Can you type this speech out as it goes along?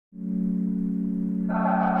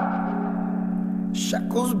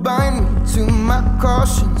Shackles bind me to my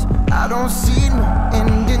cautions. I don't see no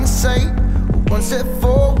end in sight. One step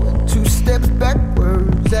forward, two steps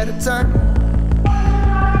backwards at a time.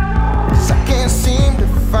 'Cause I can't seem to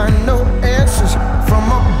find no answers from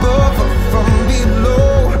above or from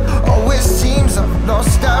below. Always seems I've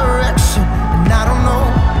lost direction, and I don't know.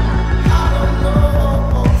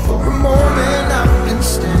 For a moment I've been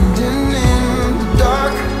standing in the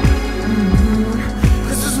dark.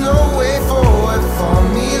 'Cause there's no way forward for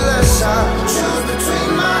me unless I choose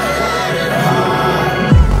between my head and heart.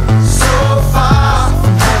 So far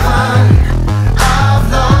from heaven, I've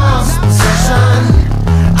lost possession.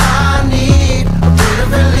 I need a bit of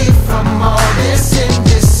relief from all this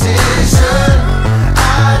indecision.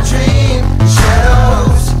 I dream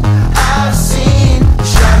shadows, I've seen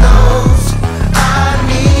shadows. I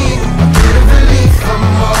need a bit of relief from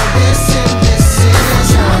all this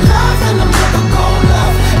indecision. I'm alive and I'm never gonna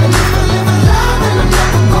love, and if I live a lie then I'm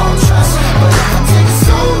never gonna trust. But if I take it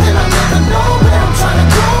slow then I'll never know where I'm trying to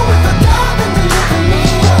go. If I die then they're looking me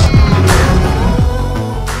up.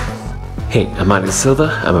 Hey, I'm Bonabyl Silva.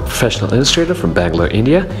 I'm a professional illustrator from Bangalore,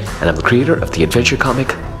 India, and I'm the creator of the adventure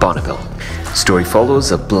comic Bonabyl. The story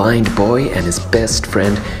follows a blind boy and his best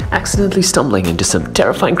friend accidentally stumbling into some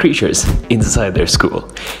terrifying creatures inside their school.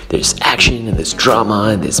 There's action and there's drama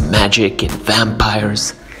and there's magic and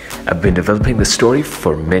vampires. I've been developing the story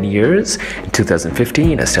for many years. In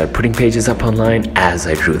 2015, I started putting pages up online as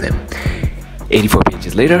I drew them. 84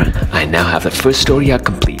 pages later, I now have the first story out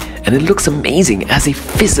complete, and it looks amazing as a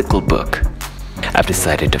physical book. I've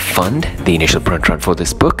decided to fund the initial print run for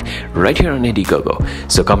this book right here on Indiegogo,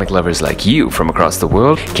 so comic lovers like you from across the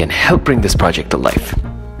world can help bring this project to life.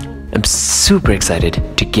 I'm super excited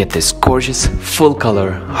to get this gorgeous,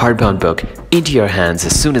 full-color, hardbound book into your hands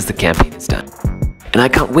as soon as the campaign is done. And I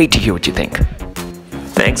can't wait to hear what you think.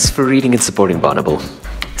 Thanks for reading and supporting Bonabyl.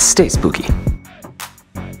 Stay spooky.